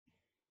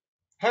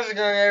How's it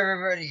going,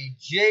 everybody?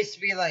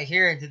 JSpeedlight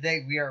here, and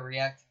today we are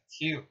reacting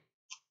to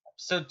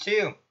episode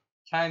 2,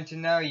 Time to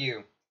Know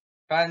You,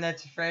 Five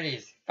Nights at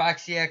Freddy's,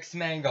 Foxy X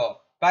Mangle,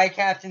 by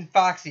Captain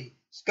Foxy.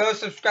 Just go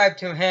subscribe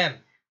to him,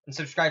 and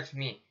subscribe to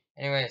me.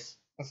 Anyways,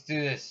 let's do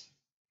this.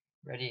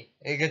 Ready?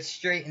 It gets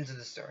straight into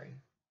the story.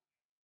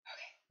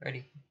 Okay,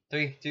 ready?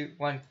 3, 2,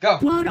 1, go!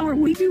 What are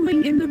we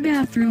doing in the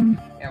bathroom?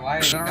 Yeah, why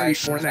are Sorry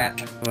for that,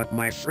 but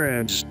my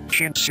friends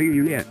can't see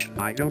you yet.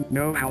 I don't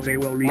know how they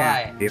will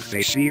react if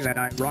they see that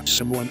I brought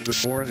someone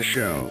before the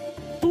show.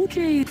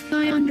 Okay,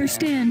 I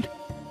understand.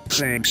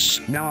 Thanks.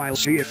 Now I'll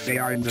see if they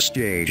are in the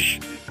stage.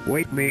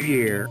 Wait me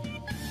here.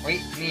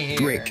 Wait me here.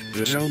 Great,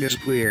 the zone is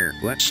clear.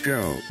 Let's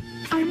go.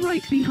 I'm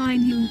right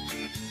behind you.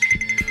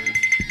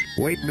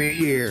 Wait me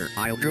here.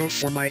 I'll go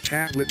for my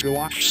tablet to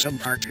watch some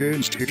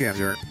cartoons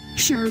together.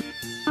 Sure.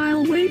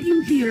 I'll wait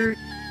you here.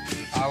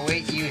 I'll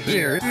wait you There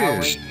here. it I'll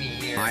is. wait me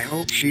here. I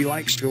hope she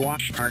likes to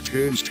watch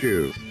cartoons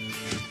too.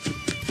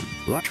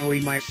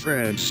 Luckily my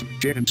friends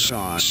didn't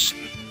saw us.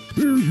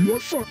 There you are,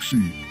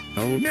 Foxy.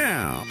 Oh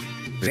now,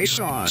 they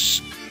saw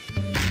us.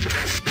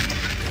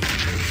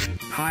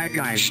 Hi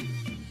guys.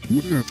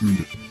 What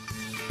happened?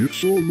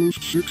 It's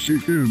almost 6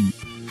 a.m.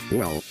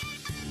 Well,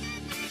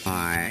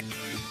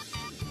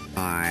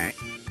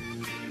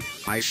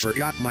 I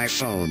forgot my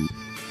phone.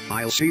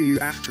 I'll see you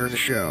after the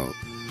show.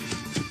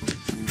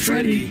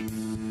 Freddy!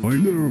 I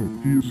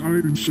know, he is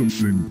hiding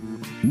something.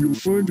 We'll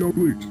find out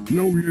late.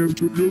 Now we have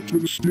to go to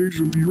the stage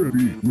and be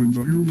ready when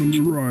the humans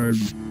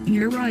arrive.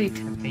 You're right.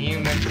 The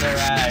humans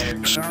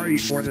arrive. Sorry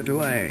for the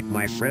delay,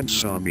 my friend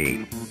saw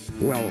me.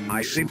 Well,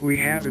 I think we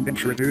haven't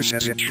introduced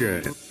as it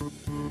should.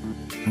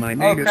 My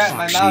name Oh is crap,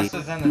 my Foxy. mouse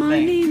was in the My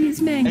thing. name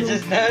is I Mangle.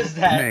 just noticed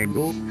that.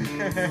 Mangle?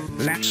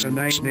 That's a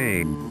nice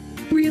name.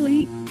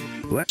 Really?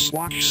 Let's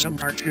watch some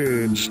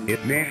cartoons.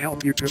 It may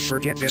help you to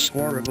forget this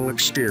horrible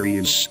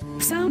experience.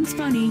 Sounds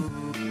funny.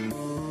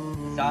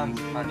 Sounds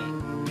funny.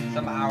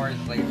 Some hours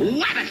later.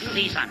 Rabbit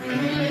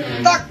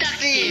season! Duck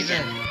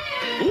season!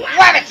 Rabbit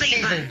Rabbit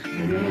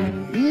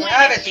season!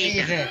 Rabbit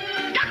season!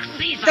 Duck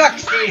season! Duck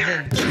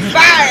season!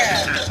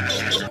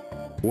 Fire!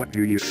 What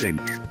do you think?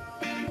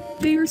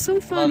 They're so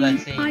Love funny.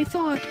 that scene. I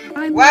thought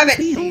I was Rabbit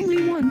the season.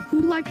 only one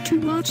who liked to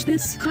watch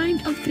this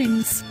kind of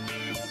things.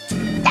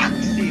 Duck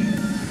season!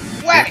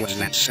 What Rabbit was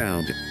that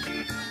sound?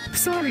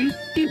 Sorry,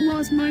 it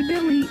was my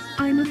belly.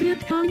 I'm a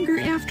bit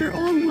hungry after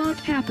all what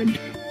happened.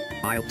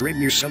 I'll bring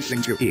you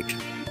something to eat.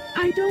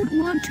 I don't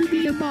want to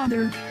be a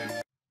bother.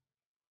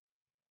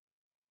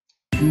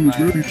 Who's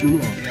ready to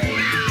rock?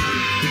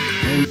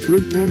 Our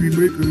friend Bonnie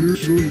made a new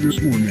song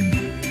this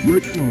morning.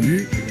 Right,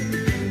 Bonnie?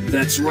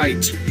 That's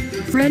right.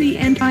 Freddy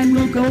and I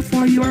will go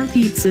for your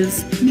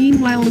pizzas.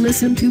 Meanwhile,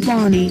 listen to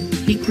Bonnie.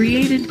 He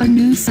created a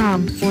new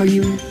song for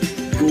you.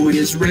 Who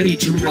is ready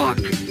to rock?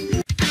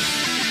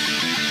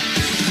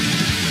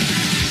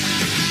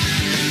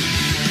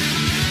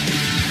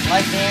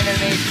 Like the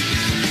animation.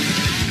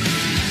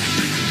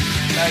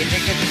 No, I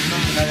think it's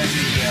from another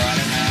video, I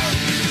don't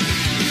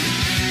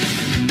know.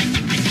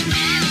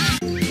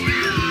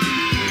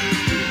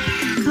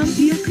 Come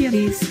here,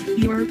 kitties.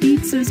 Your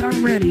pizzas are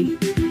ready.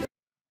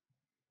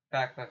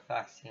 Back with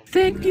Foxy.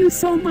 Thank you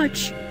so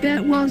much.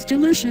 That was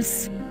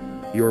delicious.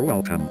 You're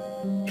welcome.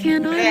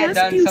 Can I I had ask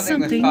done you something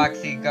with something?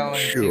 Foxy going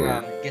Sure.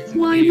 to get some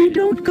Why food. you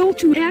don't go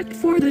to act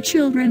for the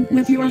children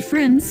with your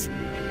friends?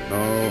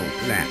 Oh,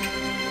 that.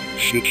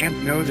 She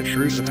can't know the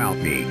truth about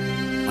me.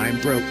 I'm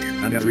broke,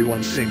 and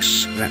everyone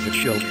thinks that the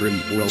children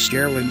will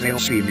stare when they'll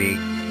see me.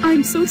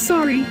 I'm so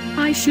sorry.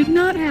 I should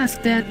not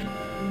ask that.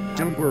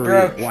 Don't worry,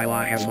 Broke. while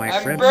I have my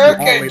I'm friend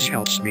broken. who always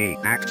helps me,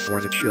 act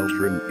for the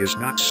children is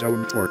not so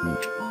important.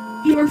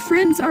 Your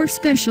friends are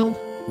special.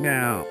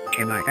 Now,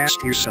 can I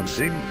ask you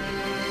something?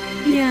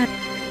 Yeah,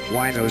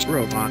 Why those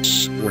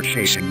robots were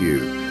chasing you?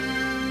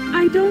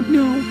 I don't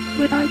know,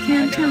 but I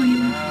can tell you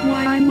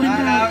why I went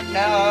out.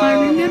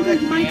 I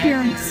remembered my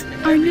parents.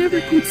 I never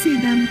could see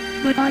them,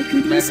 but I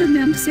could listen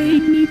them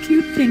saying me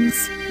cute things.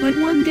 But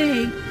one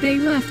day, they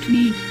left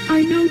me.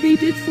 I know they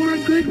did for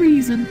a good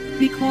reason,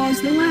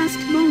 because the last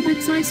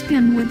moments I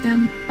spent with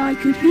them, I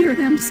could hear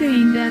them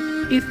saying that,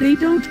 if they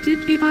don't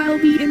did it, I'll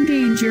be in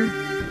danger.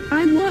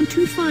 I want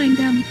to find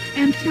them,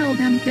 and tell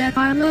them that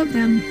I love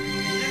them.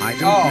 I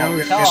don't know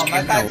if tell this them,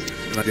 can I help, thought-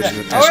 but it's the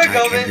I best wanna I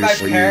go can meet do my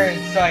for you.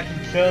 parents so I can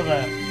kill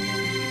them.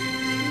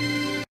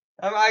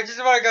 I just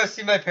want to go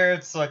see my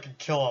parents so I can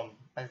kill them.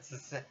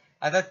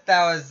 I thought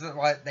that was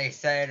what they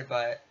said,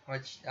 but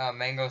which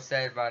Mango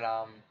said, but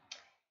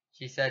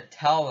she said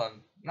tell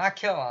them, not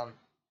kill them,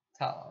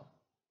 tell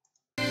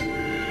them.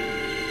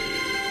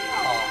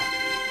 Oh,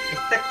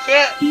 it's the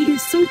kid. He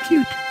is so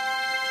cute.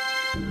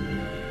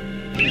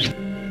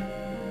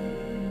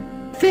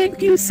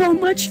 Thank you so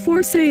much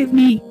for saving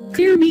me.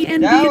 Hear me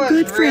and That be a was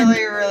good friend.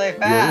 really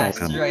fast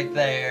welcome. right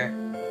there.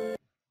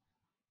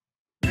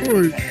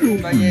 Alright, But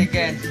children. yeah,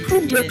 again, she Come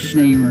back didn't save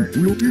soon. her.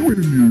 We'll be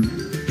waiting you.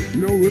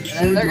 Now let's And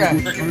find they're out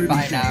gonna what's freaking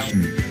hiding find out.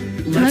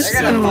 Foxy. Let's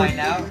They're gonna go. find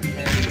out.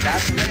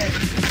 That's it.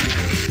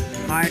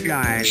 Hi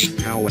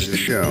guys, how was the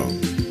show?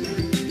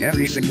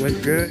 Everything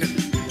went good?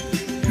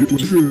 It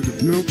was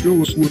good. Now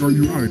tell us, what are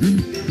you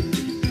hiding?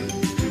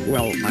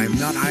 Well, I'm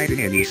not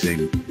hiding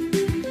anything.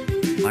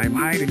 I'm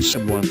hiding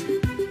someone.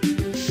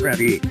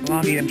 Freddy,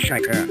 Bonnie, and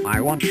Chica, I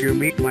want you to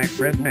meet my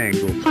friend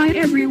Mangle. Hi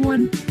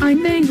everyone,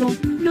 I'm Mangle.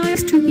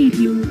 Nice to meet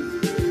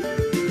you.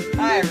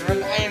 Hi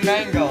everyone, I'm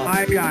Mangle.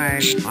 Hi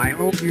guys, I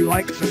hope you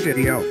liked the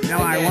video.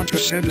 Now I want to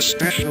send a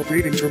special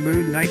greeting to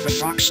Moon Knight the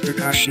Fox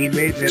because she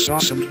made this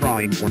awesome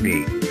drawing for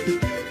me.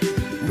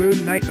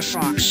 Moon Knight the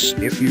Fox,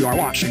 if you are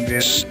watching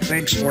this,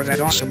 thanks for that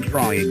awesome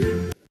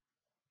drawing.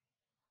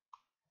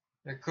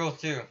 You're cool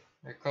too.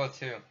 You're cool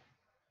too.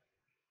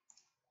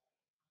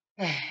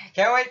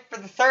 Can't wait for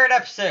the 3rd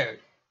episode.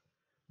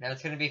 Now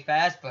it's gonna be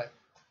fast, but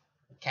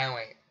can't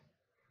wait.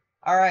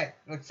 Alright,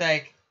 looks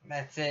like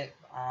that's it.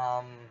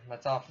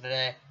 That's all for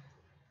today.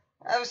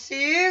 I'll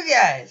see you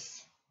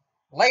guys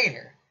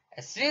later.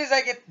 As soon as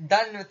I get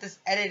done with this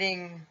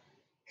editing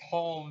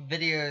whole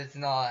videos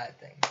and all that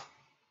thing.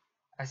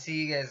 I'll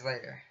see you guys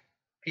later.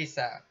 Peace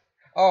out.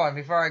 Oh, and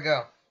before I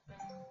go,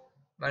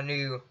 my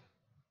new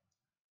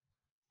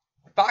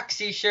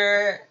Foxy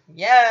shirt.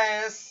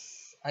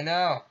 Yes! I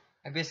know.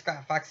 I basically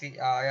got Foxy.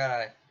 Oh, I got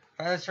a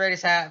Five Nights at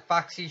Freddy's hat,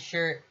 Foxy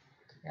shirt.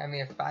 Got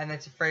me a Five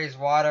Nights at Freddy's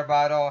water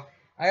bottle.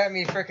 I got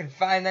me a freaking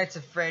Five Nights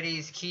at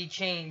Freddy's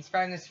keychains,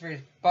 Five Nights at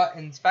Freddy's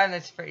buttons, Five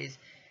Nights at Freddy's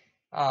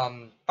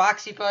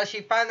Foxy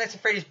plushie, Five Nights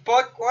at Freddy's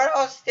book. What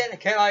else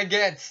can I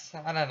get?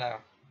 I don't know.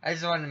 I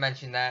just wanted to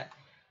mention that.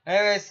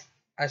 Anyways,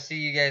 I'll see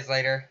you guys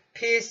later.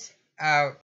 Peace out.